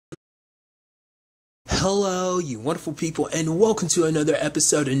Hello, you wonderful people, and welcome to another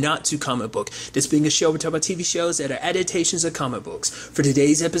episode of Not Too Comic Book. This being a show we talk about TV shows that are adaptations of comic books. For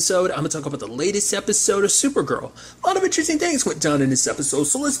today's episode, I'm going to talk about the latest episode of Supergirl. A lot of interesting things went down in this episode,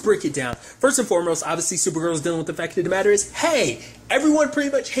 so let's break it down. First and foremost, obviously Supergirl is dealing with the fact of the matter is, hey, everyone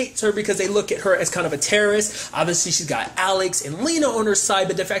pretty much hates her because they look at her as kind of a terrorist. Obviously, she's got Alex and Lena on her side,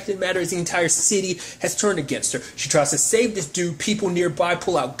 but the fact of the matter is the entire city has turned against her. She tries to save this dude, people nearby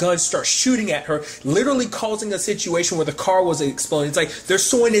pull out guns, start shooting at her, literally causing a situation where the car was exploding. It's like, there's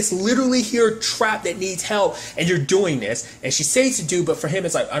someone that's literally here trapped that needs help, and you're doing this. And she saves the dude, but for him,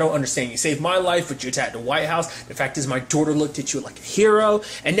 it's like, I don't understand. You saved my life, but you attacked the White House. The fact is, my daughter looked at you like a hero,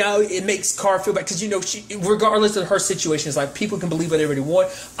 and now it makes Car feel bad, because, you know, she, regardless of her situation, it's like, people can believe whatever they want.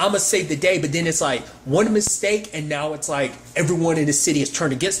 I'm gonna save the day, but then it's like, one mistake, and now it's like, everyone in the city has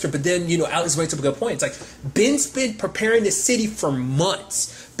turned against her. But then, you know, Alex brings up a good point. It's like, Ben's been preparing the city for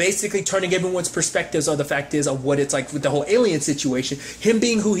months, basically turning everyone's perspectives on the fact is of what it's like with the whole alien situation. Him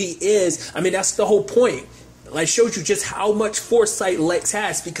being who he is, I mean, that's the whole point. Like, shows you just how much foresight Lex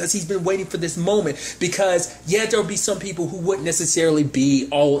has, because he's been waiting for this moment. Because, yeah, there'll be some people who wouldn't necessarily be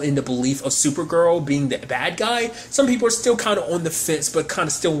all in the belief of Supergirl being the bad guy. Some people are still kind of on the fence, but kind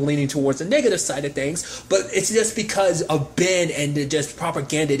of still leaning towards the negative side of things. But it's just because of Ben and the just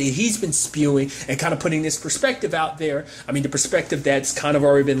propaganda that he's been spewing and kind of putting this perspective out there. I mean, the perspective that's kind of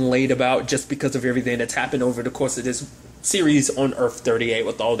already been laid about just because of everything that's happened over the course of this series on Earth 38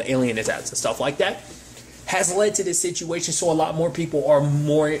 with all the alien attacks and stuff like that, has led to this situation, so a lot more people are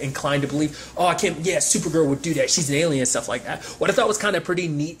more inclined to believe, oh, Supergirl would do that, she's an alien and stuff like that. What I thought was kind of pretty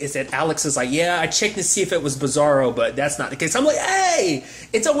neat is that Alex is like, yeah, I checked to see if it was Bizarro, but that's not the case. I'm like, hey,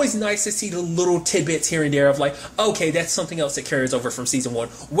 it's always nice to see the little tidbits here and there of like, okay, that's something else that carries over from season 1.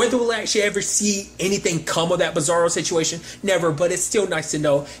 Whether we'll actually ever see anything come of that Bizarro situation, never, but it's still nice to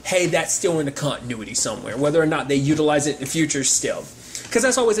know, hey, that's still in the continuity somewhere. Whether or not they utilize it in the future, still. Because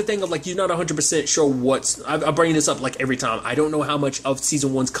that's always a thing of, like, you're not 100% sure what's... I bring this up, like, every time. I don't know how much of Season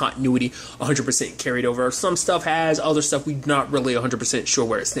 1's continuity 100% carried over. Some stuff has, other stuff we're not really 100% sure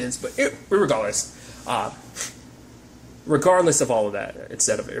where it stands. But regardless. Regardless of all of that,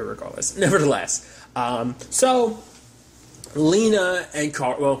 instead of irregardless. Nevertheless. So, Lena and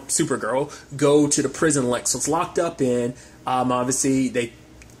Supergirl go to the prison Lex was locked up in. Obviously, they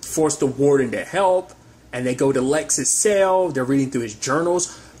force the warden to help. And they go to Lex's cell. They're reading through his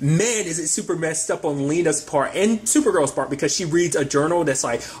journals. Man, is it super messed up on Lena's part and Supergirl's part, because she reads a journal that's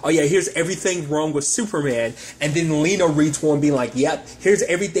like, oh yeah, here's everything wrong with Superman. And then Lena reads one being like, yep, here's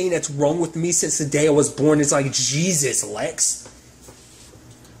everything that's wrong with me since the day I was born. It's like, Jesus, Lex.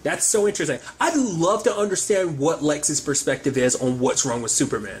 That's so interesting. I'd love to understand what Lex's perspective is on what's wrong with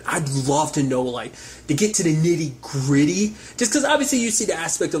Superman. I'd love to know, like, to get to the nitty gritty. Just because obviously you see the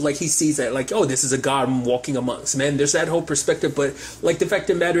aspect of, like, he sees that, like, oh, this is a god walking amongst men. There's that whole perspective. But, like, the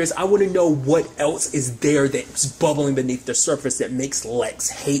fact of the matter is, I want to know what else is there that's bubbling beneath the surface that makes Lex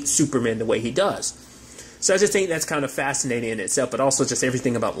hate Superman the way he does. So I just think that's kind of fascinating in itself, but also just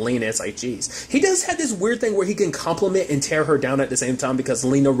everything about Lena. It's like, geez. He does have this weird thing where he can compliment and tear her down at the same time, because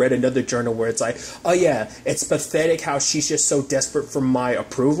Lena read another journal where it's like, oh yeah, it's pathetic how she's just so desperate for my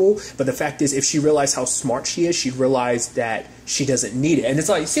approval. But the fact is, if she realized how smart she is, she'd realize that she doesn't need it. And it's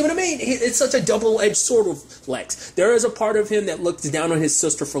like, see what I mean? It's such a double-edged sword with Lex. There is a part of him that looks down on his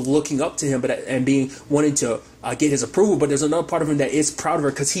sister for looking up to him and wanting to get his approval, but there's another part of him that is proud of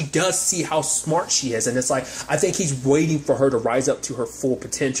her because he does see how smart she is. And it's like, I think he's waiting for her to rise up to her full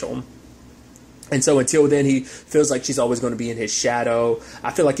potential. And so until then, he feels like she's always going to be in his shadow.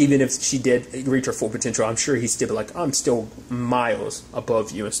 I feel like even if she did reach her full potential, I'm sure he'd still be like, I'm still miles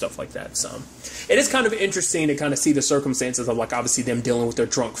above you and stuff like that. So it is kind of interesting to kind of see the circumstances of, like, obviously them dealing with their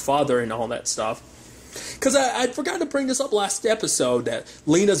drunk father and all that stuff. Because I forgot to bring this up last episode that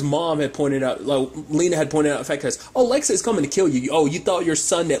Lena's mom had pointed out, Lena had pointed out the fact that, oh, Lex is coming to kill you. Oh, you thought your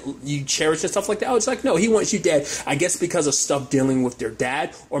son that you cherished and stuff like that? I was like, no, he wants you dead. I guess because of stuff dealing with their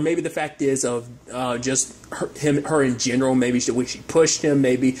dad, or maybe the fact is of just her in general. Maybe the way she pushed him.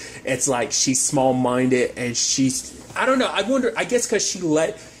 Maybe it's like she's small-minded and I don't know. I wonder, I guess because she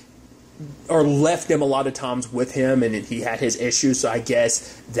left him a lot of times with him, and he had his issues, so I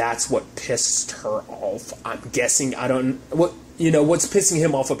guess that's what pissed her off. I'm guessing. What's pissing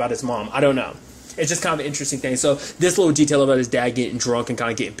him off about his mom? I don't know. It's just kind of an interesting thing. So this little detail about his dad getting drunk and kind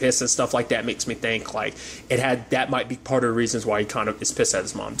of getting pissed and stuff like that makes me think like that might be part of the reasons why he kind of is pissed at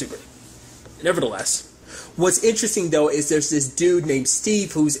his mom too. Nevertheless, What's interesting, though, is there's this dude named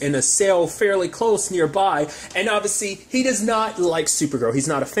Steve who's in a cell fairly close nearby, and obviously he does not like Supergirl. He's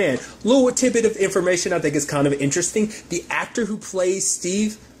not a fan. Little tidbit of information I think is kind of interesting. The actor who plays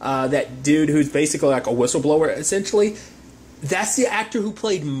Steve, that dude who's basically like a whistleblower, essentially, that's the actor who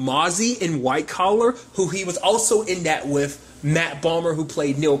played Mozzie in White Collar, who he was also in that with Matt Bomer, who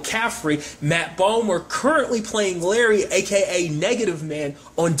played Neil Caffrey. Matt Bomer currently playing Larry, aka Negative Man,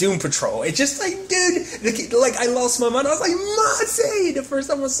 on Doom Patrol. It's just like, dude, like, I lost my mind. I was like, Mozzie, the first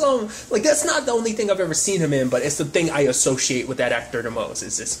time I saw him. Like, that's not the only thing I've ever seen him in, but it's the thing I associate with that actor the most.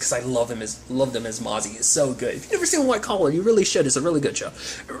 It's just because I loved him as Mozzie. It's so good. If you've never seen White Collar, you really should. It's a really good show.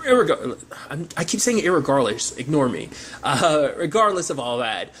 I keep saying irregardless. Ignore me. Regardless of all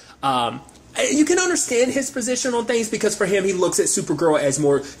that, you can understand his position on things, because for him, he looks at Supergirl as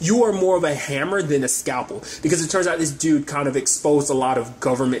you are more of a hammer than a scalpel. Because it turns out this dude kind of exposed a lot of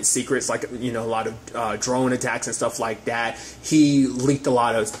government secrets, like, a lot of drone attacks and stuff like that. He leaked a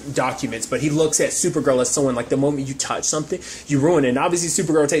lot of documents, but he looks at Supergirl as someone, like, the moment you touch something, you ruin it. And obviously,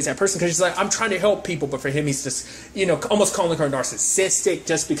 Supergirl takes that person because she's like, I'm trying to help people, but for him, he's just, almost calling her narcissistic,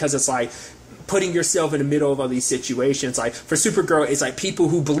 just because it's like, putting yourself in the middle of all these situations. Like, for Supergirl, it's like, people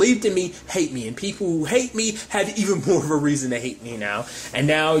who believed in me hate me, and people who hate me have even more of a reason to hate me now. And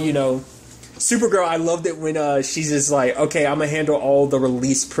now, Supergirl, I loved it when she's just like, okay, I'm gonna handle all the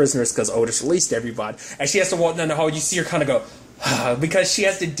released prisoners because Otis released everybody. And she has to walk down the hall, you see her kind of go, because she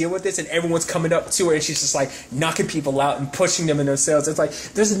has to deal with this, and everyone's coming up to her, and she's just like knocking people out and pushing them in their cells. It's like,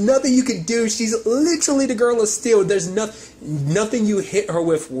 there's nothing you can do. She's literally the girl of steel. There's nothing you hit her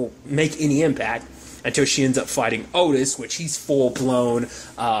with will make any impact until she ends up fighting Otis, which he's full blown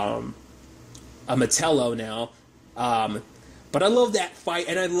a Metello now. But I love that fight,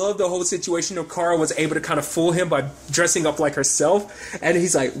 and I love the whole situation of Kara was able to kind of fool him by dressing up like herself. And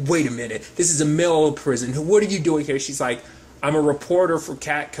he's like, wait a minute, this is a male prison. What are you doing here? She's like, I'm a reporter for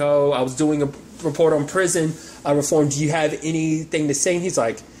Catco. I was doing a report on prison reform. Do you have anything to say? And he's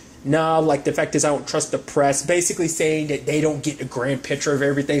like, nah, like, the fact is I don't trust the press. Basically saying that they don't get a grand picture of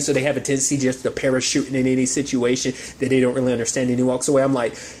everything, so they have a tendency just to parachute in any situation that they don't really understand, and he walks away. I'm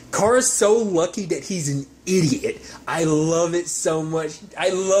like, Kara's so lucky that he's an idiot. I love it so much.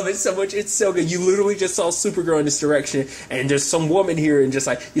 It's so good. You literally just saw Supergirl in this direction, and there's some woman here, and just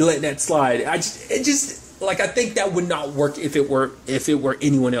like, you let that slide. Like, I think that would not work if it were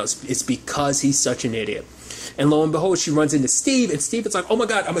anyone else. It's because he's such an idiot. And lo and behold, she runs into Steve, and Steve is like, oh my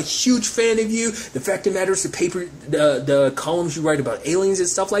god, I'm a huge fan of you. The fact of the matter is, the columns you write about aliens and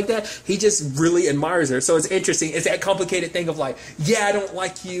stuff like that, he just really admires her. So it's interesting. It's that complicated thing of like, yeah, I don't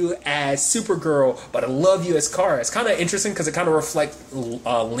like you as Supergirl, but I love you as Kara. It's kind of interesting because it kind of reflects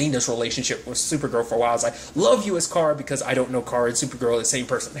Lena's relationship with Supergirl for a while. It's like, love you as Kara because I don't know Kara and Supergirl are the same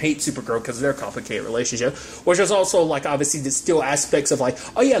person. Hate Supergirl because of their complicated relationship. Which is also, like, obviously there's still aspects of like,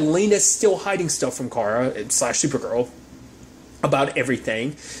 oh yeah, Lena's still hiding stuff from Kara / Supergirl about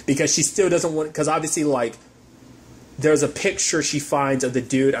everything, because she still doesn't want, because obviously, like, there's a picture she finds of the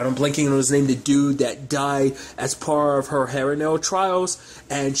dude, I'm blanking on his name, the dude that died as part of her Harrenhal trials,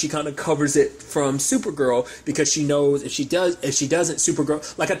 and she kind of covers it from Supergirl because she knows if she doesn't,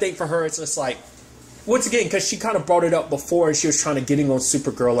 Supergirl, like, I think for her it's just like, once again, because she kind of brought it up before, and she was trying to getting on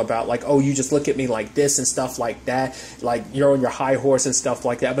Supergirl about, like, oh, you just look at me like this and stuff like that, like, you're on your high horse and stuff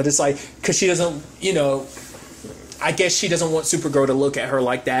like that, but it's like, because she doesn't, I guess she doesn't want Supergirl to look at her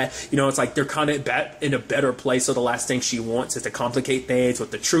like that. It's like they're kind of in a better place, so the last thing she wants is to complicate things with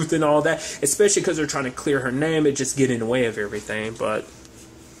the truth and all that, especially because they're trying to clear her name and just get in the way of everything. But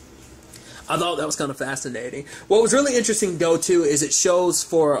I thought that was kind of fascinating. What was really interesting, though, too, is it shows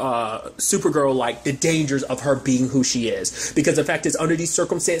for Supergirl, like, the dangers of her being who she is. Because the fact is, under these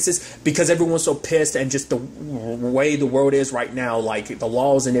circumstances, because everyone's so pissed and just the way the world is right now, like, the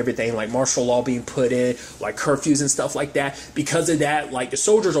laws and everything, like, martial law being put in, like, curfews and stuff like that, because of that, like, the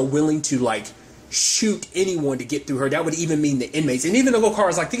soldiers are willing to, like, shoot anyone to get through her. That would even mean the inmates. And even though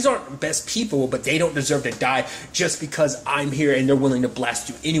Kara's like, these aren't best people, but they don't deserve to die just because I'm here, and they're willing to blast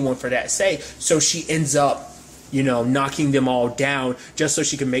through anyone for that sake. So she ends up, knocking them all down just so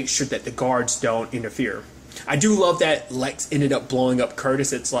she can make sure that the guards don't interfere. I do love that Lex ended up blowing up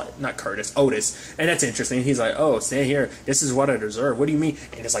Curtis. It's like, not Curtis, Otis. And that's interesting. He's like, oh, stand here. This is what I deserve. What do you mean?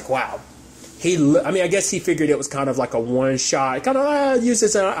 And it's like, wow. I guess he figured it was kind of like a one-shot, kind of use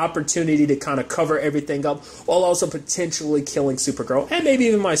this as an opportunity to kind of cover everything up while also potentially killing Supergirl and maybe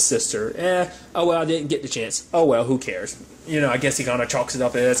even my sister. Oh well, I didn't get the chance. Oh well, who cares? I guess he kind of chalks it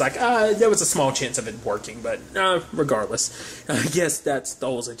up and it's like, there was a small chance of it working, but regardless, I guess that's the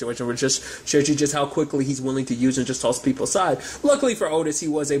whole situation, which just shows you just how quickly he's willing to use and just toss people aside. Luckily for Otis, he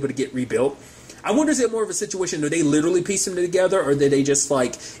was able to get rebuilt. I wonder, is it more of a situation, do they literally piece them together, or did they just,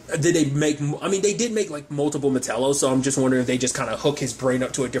 like, did they make, I mean, they did make, like, multiple Metellos, so I'm just wondering if they just kind of hook his brain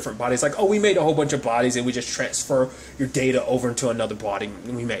up to a different body. It's like, oh, we made a whole bunch of bodies, and we just transfer your data over into another body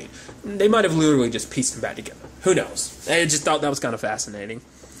we made. They might have literally just pieced them back together. Who knows? I just thought that was kind of fascinating.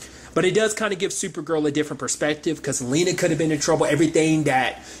 But it does kind of give Supergirl a different perspective, because Lena could have been in trouble. Everything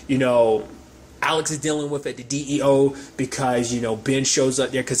that, you know, Alex is dealing with at the DEO, because, you know, Ben shows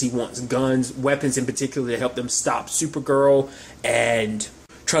up there because he wants guns, weapons in particular, to help them stop Supergirl, and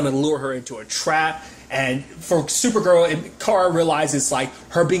trying to lure her into a trap. And for Supergirl, and Kara realizes, like,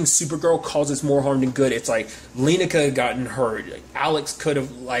 her being Supergirl causes more harm than good. It's like Lena could have gotten hurt. Alex could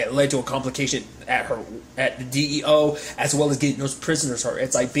have, like, led to a complication at the DEO, as well as getting those prisoners hurt.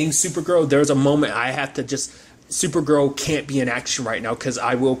 It's like, being Supergirl, there's a moment I have to just, Supergirl can't be in action right now, because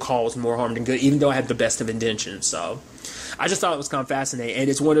I will cause more harm than good, even though I have the best of intentions. So I just thought it was kind of fascinating. And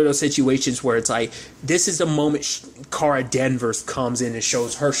it's one of those situations where it's like, this is the moment Kara Danvers comes in and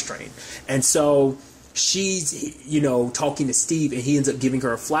shows her strength. And so she's, you know, talking to Steve, and he ends up giving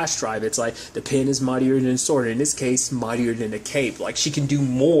her a flash drive. It's like, the pen is mightier than a sword. In this case, mightier than a cape. Like, she can do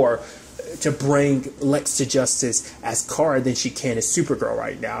more to bring Lex to justice as Kara than she can as Supergirl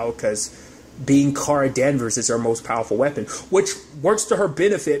right now, because being Kara Danvers is her most powerful weapon, which works to her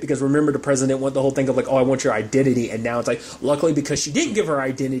benefit, because remember, the president wanted the whole thing of like, oh, I want your identity, and now it's like, luckily, because she didn't give her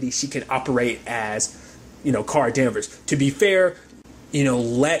identity, she can operate as, you know, Kara Danvers. To be fair, you know,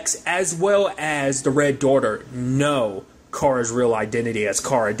 Lex, as well as the Red Daughter, know Kara's real identity as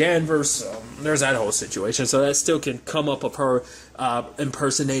Kara Danvers, so there's that whole situation. So that still can come up of her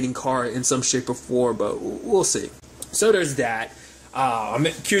impersonating Kara in some shape or form, but we'll see. So there's that. I'm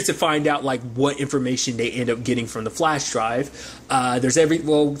curious to find out, like, what information they end up getting from the flash drive.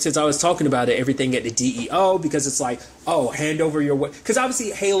 Since I was talking about it, everything at the DEO, because it's like, oh, hand over your because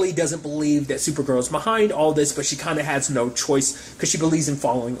obviously Haley doesn't believe that Supergirl's behind all this, but she kind of has no choice because she believes in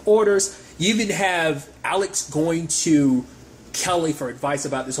following orders. You even have Alex going to Kelly for advice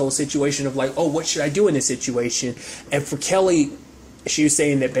about this whole situation of like, oh, what should I do in this situation? And for Kelly, she was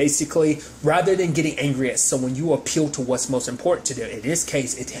saying that basically, rather than getting angry at someone, you appeal to what's most important to them. In this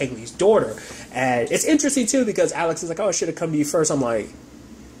case, it's Haley's daughter. And it's interesting, too, because Alex is like, oh, I should have come to you first. I'm like,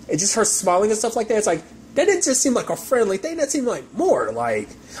 it's just her smiling and stuff like that. It's like, that didn't just seem like a friendly thing. That seemed like more like,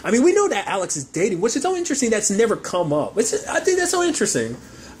 I mean, we know that Alex is dating, which is so interesting. That's never come up. I think that's so interesting.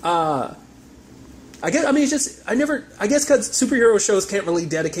 I guess because superhero shows can't really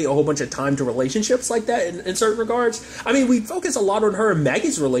dedicate a whole bunch of time to relationships like that in certain regards. I mean, we focus a lot on her and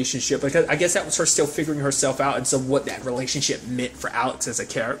Maggie's relationship, because I guess that was her still figuring herself out, and so what that relationship meant for Alex as a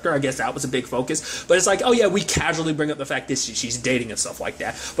character, I guess that was a big focus. But it's like, oh yeah, we casually bring up the fact that she's dating and stuff like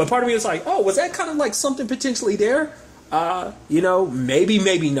that. But part of me was like, oh, was that kind of like something potentially there? You know,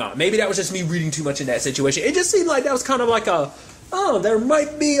 maybe not. Maybe that was just me reading too much in that situation. It just seemed like that was kind of like a, oh, there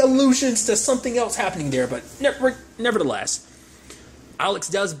might be allusions to something else happening there, but nevertheless, Alex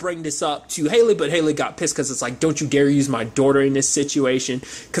does bring this up to Haley, but Haley got pissed because it's like, don't you dare use my daughter in this situation.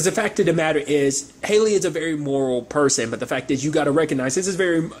 Because the fact of the matter is, Haley is a very moral person, but the fact is, you got to recognize this is a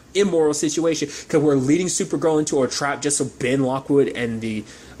very immoral situation, because we're leading Supergirl into a trap just so Ben Lockwood and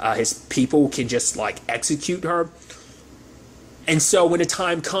his people can just like execute her. And so when the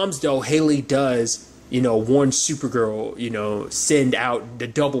time comes, though, Haley does, you know, warn Supergirl, you know, send out the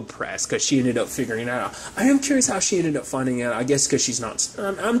double press, because she ended up figuring it out. I am curious how she ended up finding out. I guess because she's not,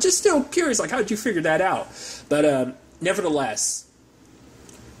 I'm just still curious, like, how did you figure that out? But nevertheless,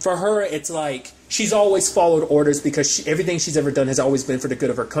 for her, it's like, she's always followed orders, because everything she's ever done has always been for the good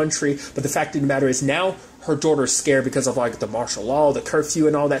of her country. But the fact of the matter is, now her daughter's scared because of like the martial law, the curfew,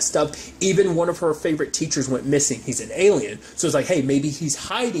 and all that stuff. Even one of her favorite teachers went missing. He's an alien. So it's like, hey, maybe he's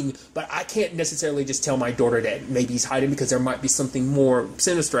hiding, but I can't necessarily just tell my daughter that maybe he's hiding, because there might be something more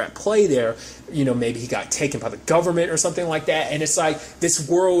sinister at play there. You know, maybe he got taken by the government or something like that. And it's like, this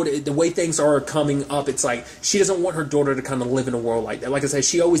world, the way things are coming up, it's like, she doesn't want her daughter to kind of live in a world like that. Like I said,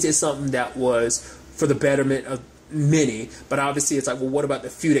 she always did something that was for the betterment of many, but obviously it's like, well, what about the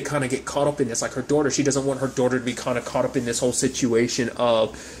few that kind of get caught up in this? Like her daughter, she doesn't want her daughter to be kind of caught up in this whole situation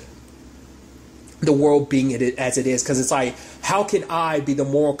of the world being as it is, because it's like, how can I be the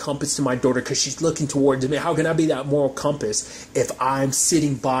moral compass to my daughter, because she's looking towards me? How can I be that moral compass if I'm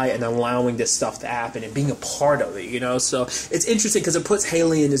sitting by and allowing this stuff to happen and being a part of it, you know? So it's interesting, because it puts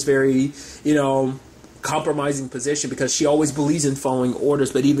Haley in this very, you know, compromising position, because she always believes in following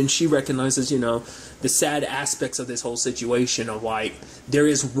orders, but even she recognizes, you know, the sad aspects of this whole situation of like, there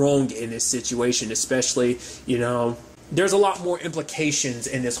is wrong in this situation, especially, you know, there's a lot more implications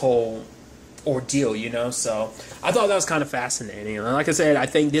in this whole ordeal, you know. So I thought that was kind of fascinating, and like I said, I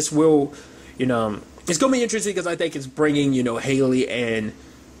think this will, it's going to be interesting because I think it's bringing, Haley and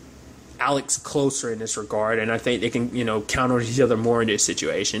Alex closer in this regard, and I think they can, count on each other more in this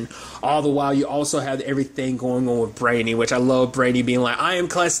situation. All the while, you also have everything going on with Brainy, which I love Brainy being like, I am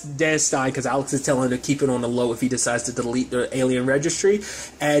clandestine, because Alex is telling him to keep it on the low if he decides to delete the alien registry.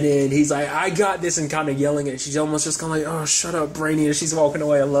 And then he's like, I got this, and kind of yelling at it. She's almost just kind of like, oh, shut up, Brainy, and she's walking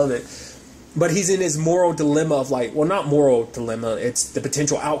away. I love it. But he's in his moral dilemma of like, well, not moral dilemma, it's the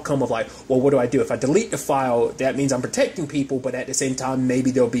potential outcome of like, well, what do I do? If I delete the file, that means I'm protecting people, but at the same time,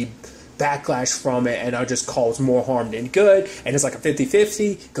 maybe there'll be backlash from it, and I'll just cause more harm than good. And it's like a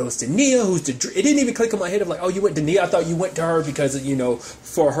 50-50. Goes to Nia, it didn't even click on my head of like, oh, you went to Nia. I thought you went to her because,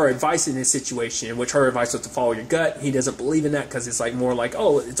 for her advice in this situation, which her advice was to follow your gut. He doesn't believe in that because it's like more like,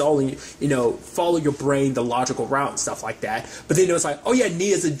 oh, it's all in, follow your brain, the logical route and stuff like that. But then it was like, oh yeah,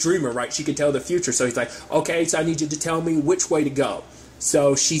 Nia's a dreamer, right? She can tell the future. So he's like, okay, so I need you to tell me which way to go.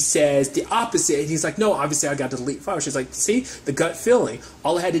 So she says the opposite, and he's like, no, obviously I got to delete file. She's like, see, the gut feeling.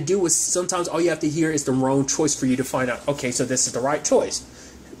 All I had to do was, sometimes all you have to hear is the wrong choice for you to find out, okay, so this is the right choice.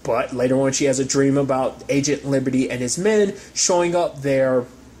 But later on, she has a dream about Agent Liberty and his men showing up there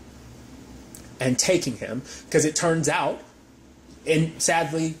and taking him, because it turns out, and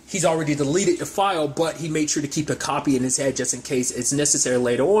sadly, he's already deleted the file, but he made sure to keep a copy in his head just in case it's necessary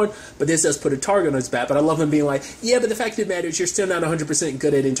later on. But this does put a target on his back. But I love him being like, yeah, but the fact of the matter is you're still not 100%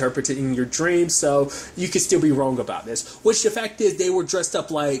 good at interpreting your dreams, so you could still be wrong about this. Which the fact is, they were dressed up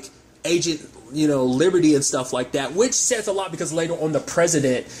like Agent, Liberty and stuff like that, which says a lot because later on the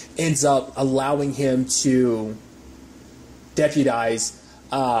president ends up allowing him to deputize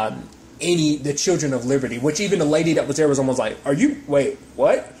the Children of Liberty, which even the lady that was there was almost like, wait,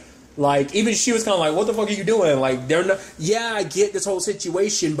 what? Like, even she was kind of like, what the fuck are you doing? Like, they're not, yeah, I get this whole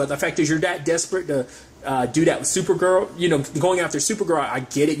situation, but the fact is you're that desperate to do that with Supergirl, going after Supergirl, I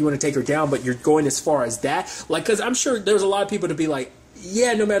get it, you want to take her down, but you're going as far as that? Like, because I'm sure there's a lot of people to be like,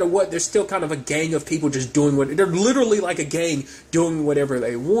 yeah, no matter what, there's still kind of a gang of people just doing they're literally like a gang doing whatever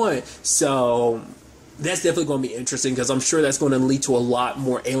they want, so that's definitely going to be interesting because I'm sure that's going to lead to a lot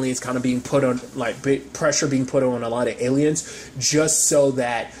more aliens kind of being put on, like pressure being put on a lot of aliens just so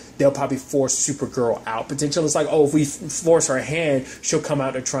that they'll probably force Supergirl out. Potentially, it's like, oh, if we force her hand, she'll come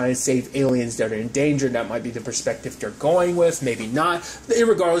out to try and save aliens that are in danger. That might be the perspective they're going with. Maybe not. But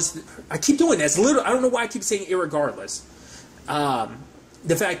irregardless, I keep doing that. I don't know why I keep saying irregardless.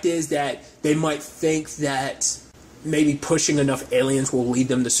 The fact is that they might think that maybe pushing enough aliens will lead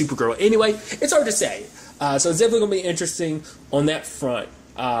them to Supergirl. Anyway, it's hard to say. So it's definitely going to be interesting on that front.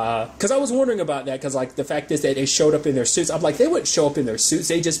 Because I was wondering about that, because like the fact is that they showed up in their suits. I'm like, they wouldn't show up in their suits.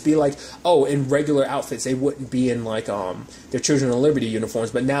 They'd just be like, oh, in regular outfits. They wouldn't be in like their Children of Liberty uniforms.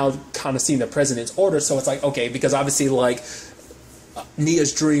 But now kind of seeing the president's order, so it's like, okay, because obviously like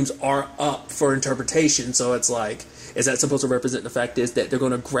Nia's dreams are up for interpretation. So it's like, is that supposed to represent the fact is that they're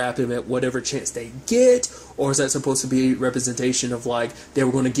going to grab him at whatever chance they get? Or is that supposed to be representation of like they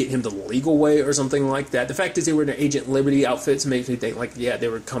were going to get him the legal way or something like that? The fact is they were in their Agent Liberty outfits makes me think like, yeah, they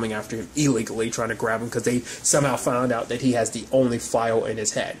were coming after him illegally, trying to grab him because they somehow found out that he has the only file in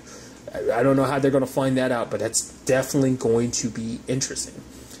his head. I don't know how they're going to find that out, but that's definitely going to be interesting.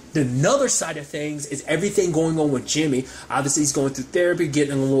 The other side of things is everything going on with Jimmy. Obviously, he's going through therapy,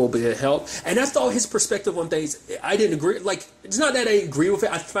 getting a little bit of help. And that's all his perspective on things. I didn't agree. Like, it's not that I agree with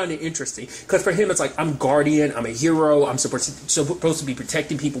it. I find it interesting. Because for him, it's like, I'm guardian. I'm a hero. I'm supposed to be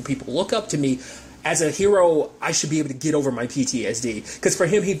protecting people. People look up to me. As a hero, I should be able to get over my PTSD. Because for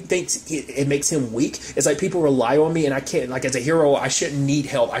him, he thinks it makes him weak. It's like people rely on me, and I can't. Like, as a hero, I shouldn't need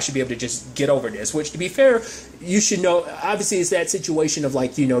help. I should be able to just get over this. Which, to be fair, you should know. Obviously, it's that situation of,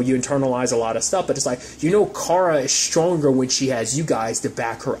 like, you internalize a lot of stuff. But it's like, Kara is stronger when she has you guys to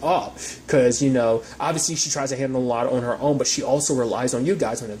back her up. Because, obviously, she tries to handle a lot on her own. But she also relies on you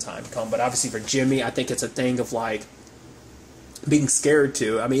guys when the time comes. But obviously, for Jimmy, I think it's a thing of, like, being scared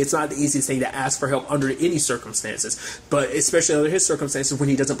to. I mean, it's not the easiest thing to ask for help under any circumstances, but especially under his circumstances when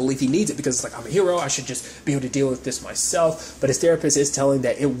he doesn't believe he needs it, because it's like, I'm a hero, I should just be able to deal with this myself. But his therapist is telling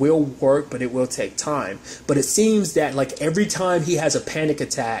that it will work, but it will take time. But it seems that like every time he has a panic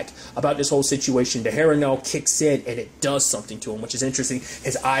attack about this whole situation, the Haranel kicks in and it does something to him, which is interesting.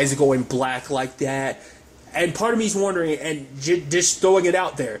 His eyes are going black like that. And part of me is wondering, and just throwing it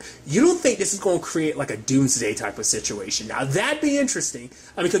out there, you don't think this is going to create like a Doomsday type of situation? Now, that'd be interesting.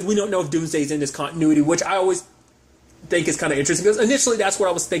 I mean, because we don't know if Doomsday is in this continuity, which I always think is kind of interesting. Because initially, that's what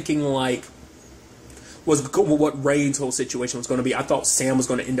I was thinking, like, was what Reign's whole situation was going to be. I thought Sam was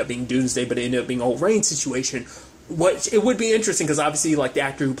going to end up being Doomsday, but it ended up being old Reign's situation. It would be interesting, because obviously, like, the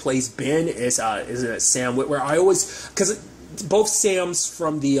actor who plays Ben is Sam Witwer. I always, because both Sams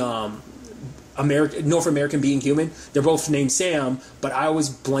from the North American being human. They're both named Sam, but I always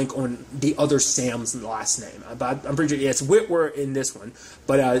blank on the other Sam's last name. I'm pretty sure it's Whitworth in this one,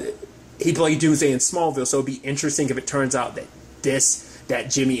 but he played Doomsday in Smallville, so it'd be interesting if it turns out that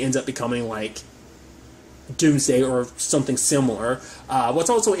Jimmy ends up becoming like Doomsday or something similar. What's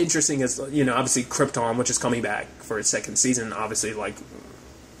also interesting is, obviously Krypton, which is coming back for its second season. Obviously, like,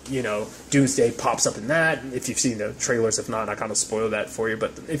 Doomsday pops up in that. If you've seen the trailers, if not, I kind of spoil that for you.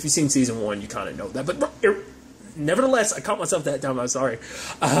 But if you've seen season 1, you kind of know that. But nevertheless, I caught myself that time. I'm sorry.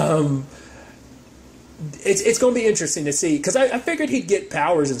 It's going to be interesting to see, because I figured he'd get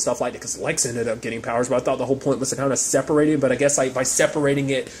powers and stuff like that, because Lex ended up getting powers, but I thought the whole point was to kind of separate it. But I guess like by separating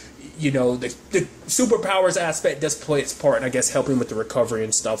it, the superpowers aspect does play its part, and I guess helping with the recovery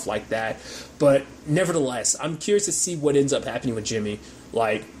and stuff like that. But nevertheless, I'm curious to see what ends up happening with Jimmy.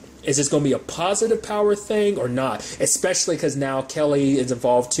 Like, is this going to be a positive power thing or not? Especially because now Kelly is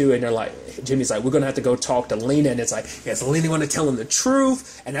involved too, and they're like, Jimmy's like, we're going to have to go talk to Lena, and it's like, is Lena going to tell him the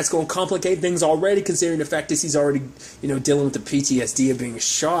truth? And that's going to complicate things already, considering the fact that he's already, dealing with the PTSD of being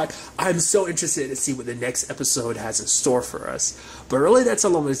shot. I'm so interested to see what the next episode has in store for us. But really, that's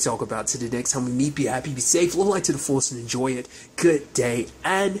all I'm going to talk about today. Next time we meet, be happy, be safe, live life to the fullest, and enjoy it. Good day,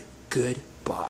 and good